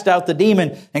couldn't cast out the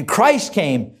demon. And Christ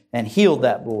came and healed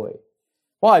that boy.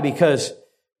 Why? Because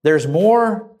there's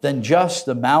more than just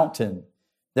the mountain.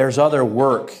 There's other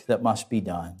work that must be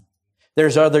done.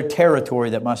 There's other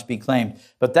territory that must be claimed.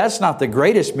 But that's not the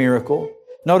greatest miracle.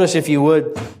 Notice, if you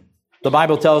would, the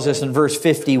Bible tells us in verse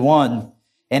 51,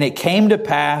 and it came to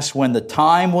pass when the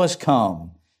time was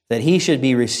come that he should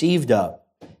be received up,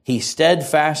 he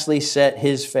steadfastly set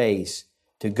his face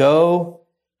to go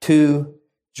to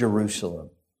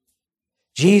Jerusalem.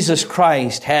 Jesus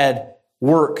Christ had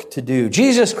work to do.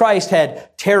 Jesus Christ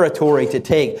had territory to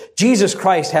take. Jesus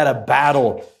Christ had a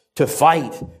battle to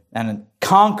fight, and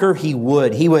conquer he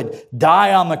would. He would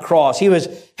die on the cross. He was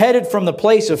headed from the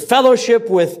place of fellowship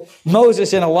with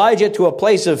Moses and Elijah to a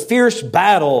place of fierce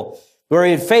battle where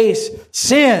he had faced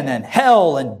sin and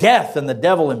hell and death and the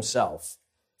devil himself.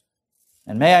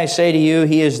 And may I say to you,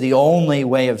 he is the only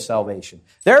way of salvation.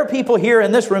 There are people here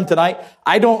in this room tonight,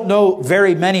 I don't know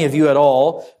very many of you at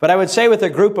all, but I would say with a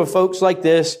group of folks like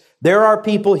this, there are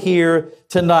people here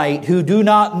tonight who do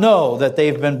not know that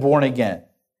they've been born again.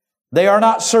 They are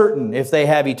not certain if they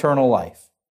have eternal life.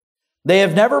 They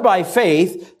have never by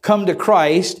faith come to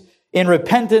Christ in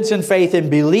repentance and faith and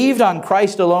believed on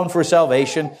Christ alone for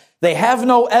salvation. They have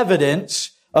no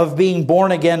evidence of being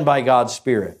born again by God's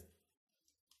Spirit.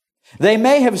 They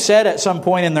may have said at some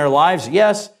point in their lives,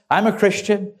 yes, I'm a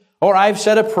Christian, or I've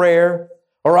said a prayer,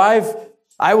 or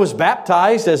I was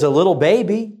baptized as a little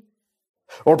baby,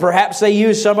 or perhaps they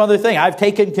use some other thing. I've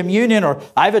taken communion, or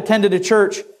I've attended a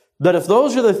church. But if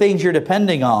those are the things you're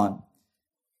depending on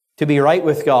to be right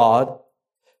with God,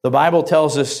 the Bible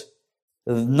tells us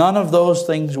none of those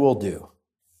things will do.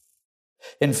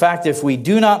 In fact, if we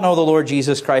do not know the Lord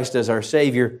Jesus Christ as our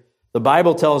Savior, the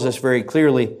Bible tells us very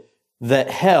clearly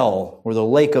that hell, or the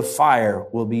lake of fire,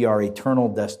 will be our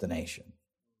eternal destination.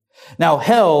 Now,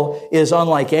 hell is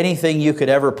unlike anything you could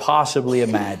ever possibly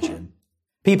imagine.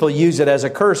 People use it as a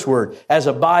curse word, as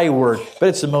a byword, but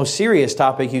it's the most serious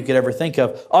topic you could ever think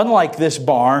of. Unlike this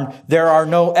barn, there are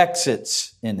no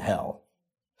exits in hell.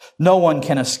 No one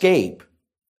can escape.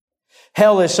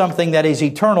 Hell is something that is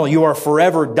eternal. You are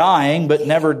forever dying, but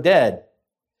never dead.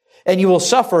 And you will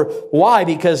suffer. Why?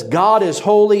 Because God is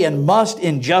holy and must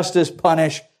in justice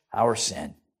punish our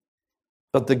sin.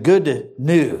 But the good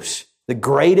news, the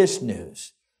greatest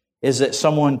news, is that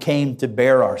someone came to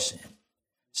bear our sin.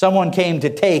 Someone came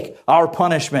to take our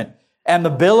punishment. And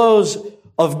the billows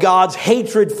of God's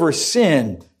hatred for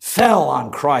sin fell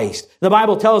on Christ. The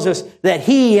Bible tells us that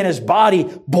He in His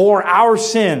body bore our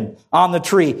sin on the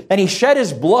tree. And He shed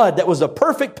His blood that was the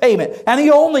perfect payment and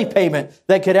the only payment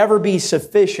that could ever be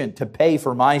sufficient to pay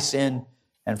for my sin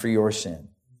and for your sin.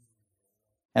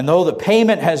 And though the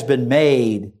payment has been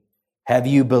made, have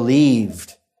you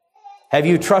believed? Have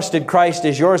you trusted Christ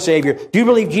as your Savior? Do you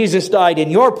believe Jesus died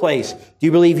in your place? Do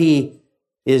you believe He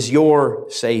is your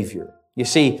Savior? You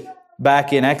see,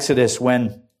 back in Exodus,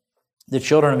 when the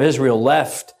children of Israel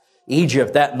left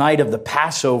Egypt that night of the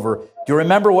Passover, do you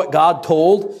remember what God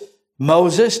told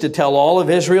Moses to tell all of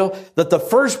Israel? That the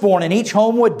firstborn in each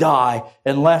home would die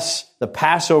unless the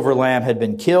Passover lamb had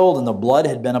been killed and the blood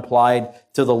had been applied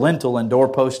to the lintel and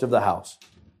doorpost of the house.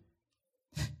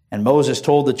 And Moses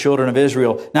told the children of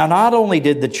Israel, now not only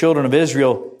did the children of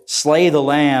Israel slay the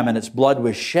lamb and its blood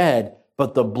was shed,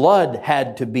 but the blood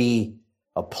had to be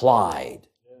applied.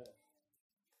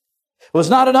 It was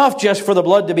not enough just for the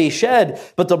blood to be shed,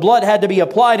 but the blood had to be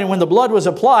applied. And when the blood was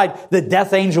applied, the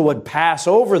death angel would pass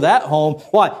over that home.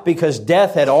 Why? Because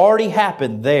death had already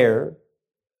happened there,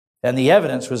 and the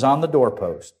evidence was on the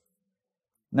doorpost.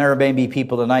 And there may be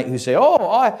people tonight who say,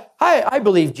 I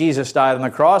believe Jesus died on the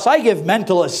cross. I give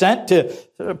mental assent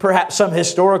to perhaps some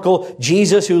historical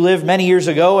Jesus who lived many years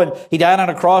ago and He died on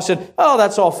a cross. And,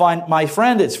 that's all fine. My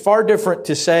friend, it's far different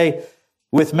to say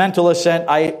with mental assent,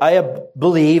 I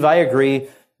believe, I agree,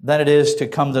 than it is to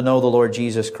come to know the Lord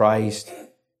Jesus Christ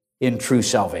in true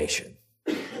salvation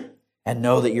and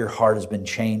know that your heart has been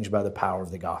changed by the power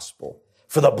of the gospel.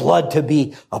 For the blood to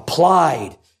be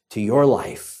applied to your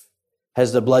life.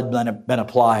 Has the blood been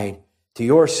applied to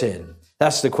your sin?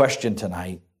 That's the question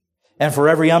tonight. And for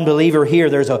every unbeliever here,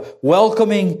 there's a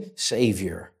welcoming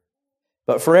Savior.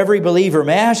 But for every believer,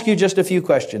 may I ask you just a few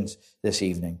questions this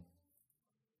evening?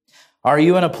 Are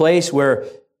you in a place where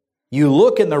You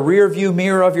look in the rearview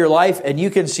mirror of your life and you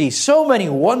can see so many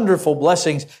wonderful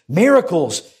blessings,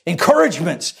 miracles,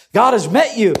 encouragements. God has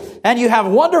met you and you have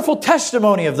wonderful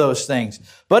testimony of those things.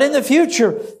 But in the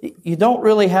future, you don't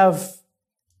really have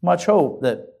much hope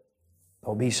that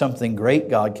there'll be something great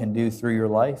God can do through your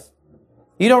life.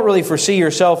 You don't really foresee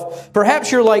yourself.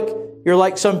 Perhaps you're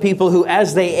like some people who,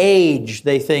 as they age,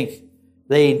 they think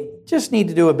they just need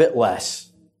to do a bit less.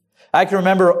 I can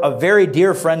remember a very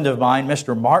dear friend of mine,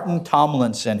 Mr. Martin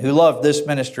Tomlinson, who loved this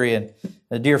ministry and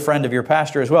a dear friend of your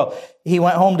pastor as well. He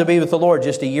went home to be with the Lord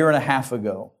just a year and a half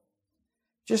ago,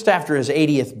 just after his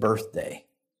 80th birthday.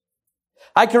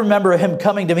 I can remember him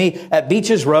coming to me at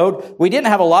Beaches Road. We didn't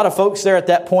have a lot of folks there at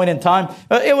that point in time.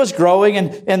 It was growing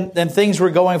and things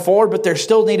were going forward, but there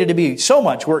still needed to be so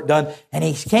much work done. And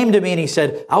he came to me and he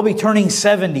said, I'll be turning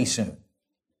 70 soon.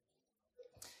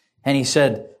 And he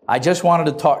said, I just wanted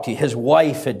to talk to you. His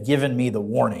wife had given me the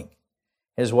warning.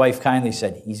 His wife kindly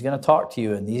said, he's going to talk to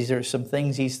you, and these are some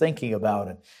things he's thinking about,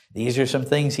 and these are some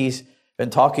things he's been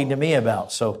talking to me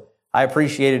about. So I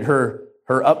appreciated her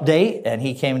update, and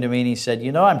he came to me and he said,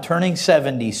 I'm turning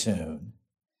 70 soon,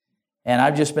 and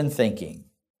I've just been thinking.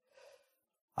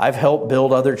 I've helped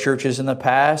build other churches in the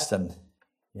past, and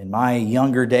in my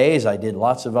younger days, I did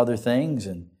lots of other things,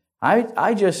 and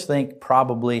I just think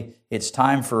probably it's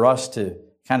time for us to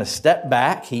kind of step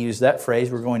back. He used that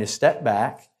phrase, we're going to step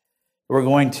back. We're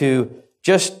going to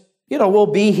just, we'll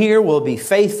be here, we'll be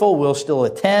faithful, we'll still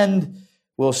attend,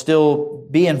 we'll still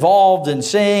be involved and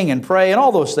sing and pray and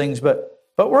all those things, but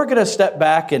we're going to step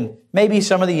back and maybe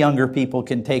some of the younger people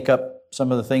can take up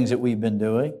some of the things that we've been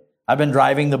doing. I've been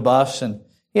driving the bus and,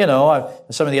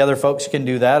 some of the other folks can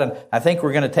do that, and I think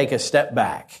we're going to take a step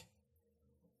back.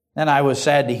 And I was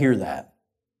sad to hear that.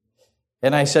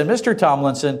 And I said, Mr.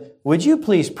 Tomlinson, would you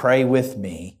please pray with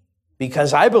me?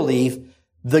 Because I believe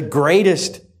the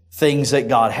greatest things that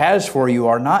God has for you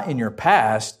are not in your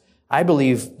past. I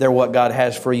believe they're what God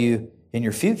has for you in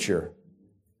your future.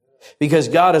 Because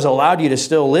God has allowed you to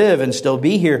still live and still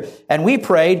be here. And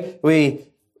we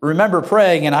remember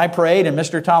praying, and I prayed, and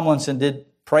Mr. Tomlinson did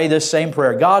pray this same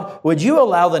prayer. God, would you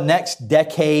allow the next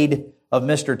decade of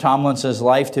Mr. Tomlinson's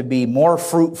life to be more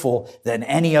fruitful than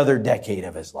any other decade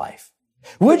of his life?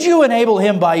 Would you enable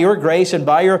him by your grace and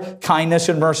by your kindness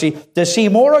and mercy to see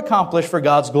more accomplished for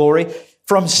God's glory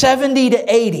from 70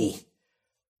 to 80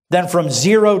 than from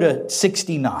 0 to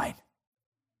 69?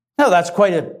 Now that's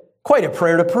quite a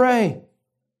prayer to pray.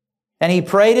 And he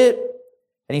prayed it,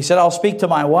 and he said, I'll speak to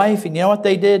my wife. And you know what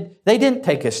they did? They didn't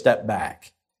take a step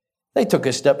back. They took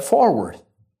a step forward.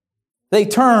 They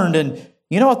turned, and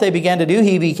you know what they began to do?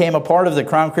 He became a part of the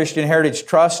Crown Christian Heritage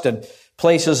Trust, and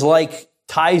places like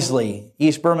Tisley,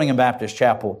 East Birmingham Baptist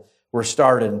Chapel were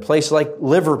started, and places like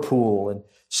Liverpool, and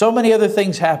so many other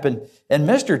things happened. And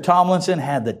Mr. Tomlinson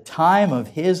had the time of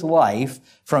his life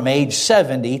from age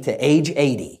 70 to age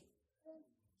 80.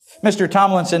 Mr.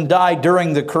 Tomlinson died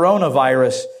during the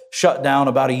coronavirus shutdown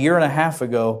about a year and a half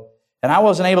ago. And I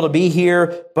wasn't able to be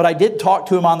here, but I did talk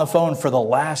to him on the phone for the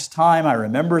last time. I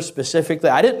remember specifically.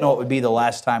 I didn't know it would be the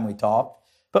last time we talked,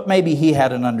 but maybe he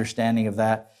had an understanding of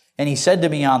that. And he said to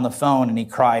me on the phone, and he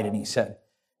cried, and he said,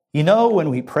 when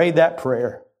we prayed that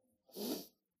prayer,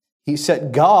 he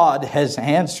said, God has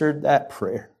answered that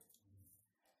prayer.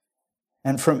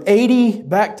 And from 80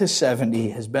 back to 70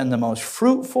 has been the most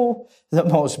fruitful, the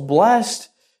most blessed,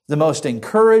 the most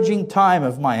encouraging time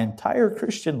of my entire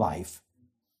Christian life.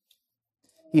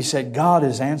 He said, God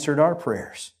has answered our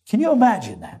prayers. Can you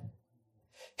imagine that?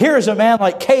 Here's a man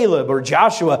like Caleb or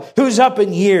Joshua who's up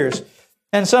in years.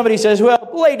 And somebody says, well,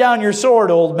 lay down your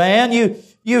sword, old man.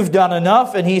 You've done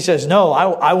enough. And he says, no,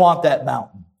 I want that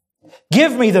mountain.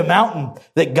 Give me the mountain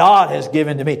that God has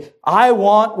given to me. I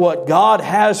want what God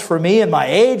has for me, and my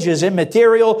age is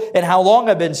immaterial, and how long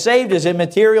I've been saved is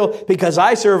immaterial, because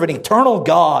I serve an eternal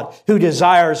God who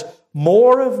desires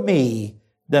more of me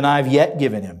than I've yet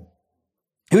given him,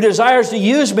 who desires to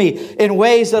use me in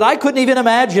ways that I couldn't even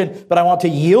imagine, but I want to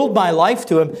yield my life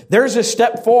to him. There's a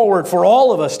step forward for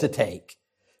all of us to take.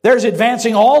 There's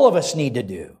advancing all of us need to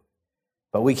do.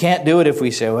 But we can't do it if we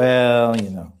say,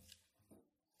 well,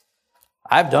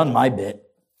 I've done my bit.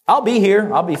 I'll be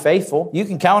here. I'll be faithful. You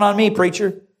can count on me,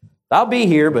 preacher. I'll be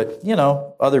here, but,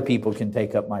 other people can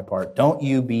take up my part. Don't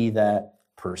you be that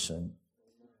person,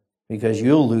 because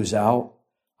you'll lose out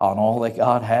on all that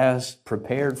God has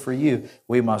prepared for you.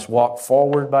 We must walk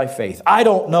forward by faith. I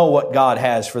don't know what God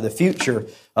has for the future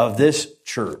of this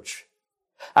church.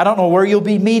 I don't know where you'll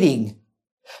be meeting.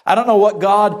 I don't know what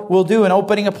God will do in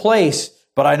opening a place,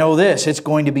 but I know this, it's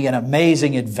going to be an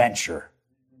amazing adventure.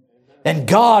 And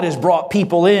God has brought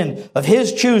people in of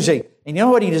his choosing And you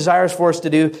know what He desires for us to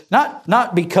do?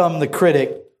 Not become the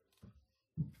critic.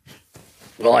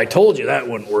 Well, I told you that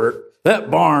wouldn't work.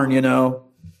 That barn, you know.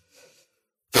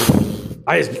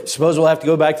 I suppose we'll have to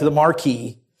go back to the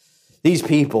marquee. These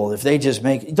people, if they just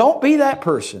make... Don't be that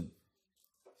person.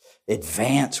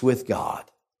 Advance with God.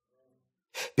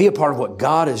 Be a part of what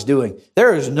God is doing.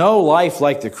 There is no life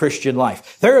like the Christian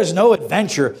life. There is no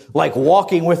adventure like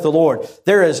walking with the Lord.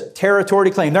 There is territory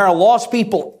to claim. There are lost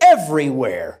people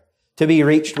everywhere to be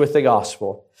reached with the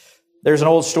gospel. There's an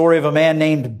old story of a man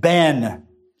named Ben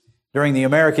during the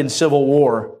American Civil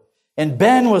War. And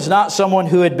Ben was not someone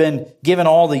who had been given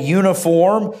all the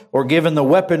uniform or given the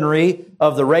weaponry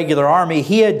of the regular army.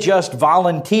 He had just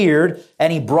volunteered,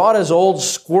 and he brought his old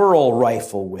squirrel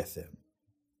rifle with him.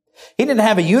 He didn't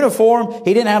have a uniform.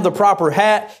 He didn't have the proper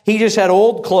hat. He just had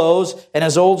old clothes and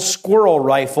his old squirrel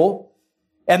rifle.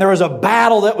 And there was a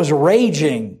battle that was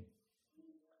raging.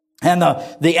 And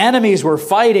the enemies were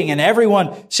fighting, and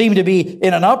everyone seemed to be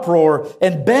in an uproar.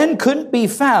 And Ben couldn't be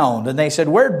found. And they said,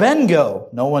 "Where'd Ben go?"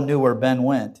 No one knew where Ben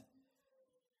went.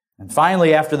 And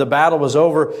finally, after the battle was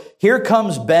over, here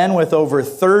comes Ben with over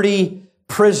 30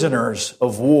 prisoners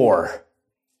of war.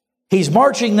 He's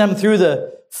marching them through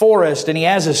the forest, and he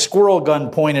has a squirrel gun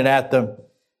pointed at them.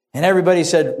 And everybody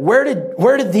said, where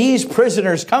did these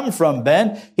prisoners come from,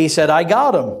 Ben? He said, "I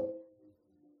got them."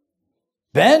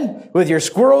 "Ben, with your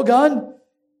squirrel gun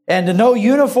and no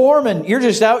uniform, and you're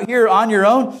just out here on your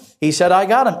own?" He said, "I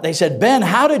got them." They said, "Ben,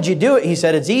 how did you do it?" He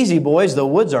said, "It's easy, boys. The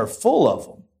woods are full of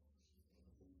them."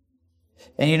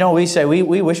 And you know, we say,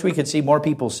 we wish we could see more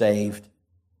people saved.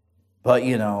 But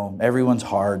you know, everyone's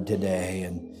hard today,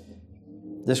 and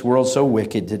this world's so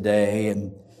wicked today,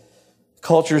 and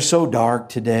culture's so dark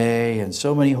today, and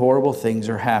so many horrible things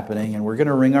are happening, and we're going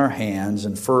to wring our hands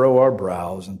and furrow our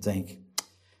brows and think,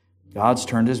 God's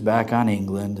turned His back on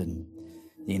England, and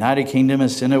the United Kingdom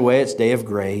has sent away its day of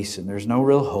grace, and there's no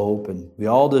real hope, and we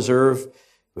all deserve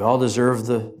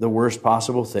the worst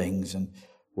possible things, and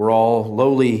we're all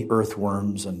lowly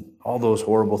earthworms, and all those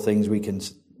horrible things we can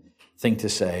think to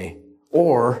say.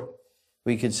 Or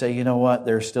we could say, you know what?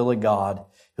 There's still a God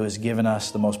who has given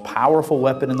us the most powerful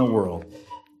weapon in the world.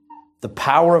 The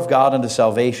power of God unto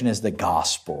salvation is the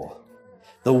gospel.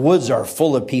 The woods are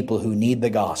full of people who need the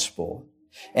gospel.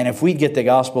 And if we'd get the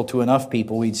gospel to enough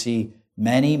people, we'd see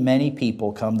many, many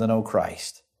people come to know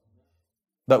Christ.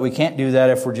 But we can't do that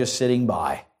if we're just sitting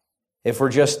by, if we're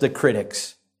just the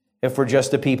critics, if we're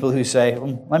just the people who say,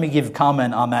 "Let me give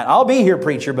comment on that. I'll be here,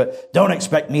 preacher, but don't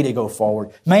expect me to go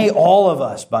forward." May all of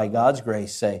us, by God's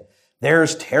grace, say,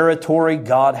 there's territory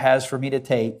God has for me to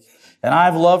take. And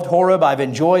I've loved Horeb. I've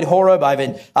enjoyed Horeb. I've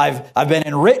been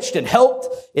enriched and helped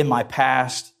in my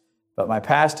past. But my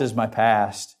past is my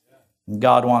past. And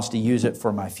God wants to use it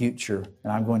for my future.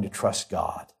 And I'm going to trust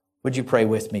God. Would you pray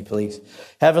with me, please?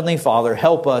 Heavenly Father,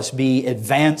 help us be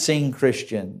advancing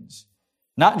Christians.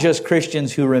 Not just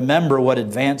Christians who remember what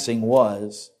advancing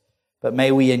was, but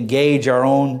may we engage our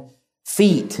own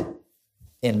feet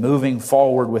in moving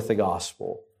forward with the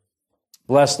gospel.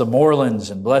 Bless the Morelands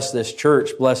and bless this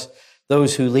church. Bless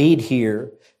those who lead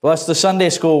here. Bless the Sunday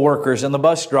school workers and the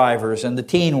bus drivers and the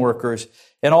teen workers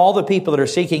and all the people that are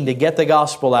seeking to get the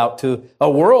gospel out to a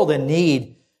world in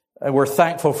need. We're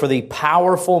thankful for the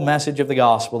powerful message of the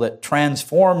gospel that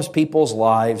transforms people's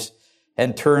lives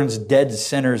and turns dead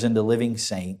sinners into living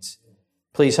saints.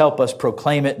 Please help us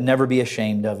proclaim it and never be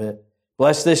ashamed of it.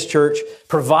 Bless this church.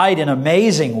 Provide in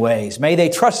amazing ways. May they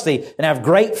trust Thee and have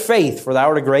great faith, for Thou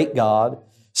art a great God.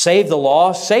 Save the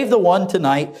lost. Save the one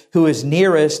tonight who is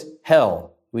nearest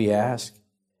hell, we ask.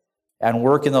 And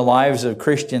work in the lives of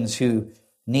Christians who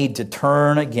need to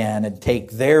turn again and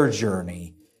take their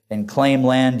journey and claim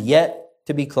land yet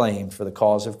to be claimed for the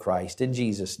cause of Christ. In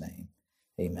Jesus' name,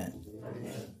 amen.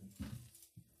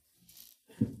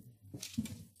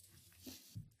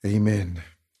 Amen.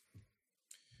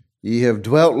 Ye have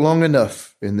dwelt long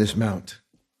enough in this mount.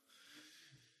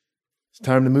 It's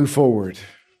time to move forward.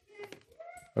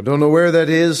 I don't know where that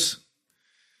is,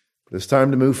 but it's time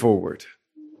to move forward.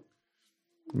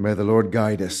 May the Lord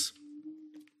guide us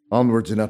onwards and upwards.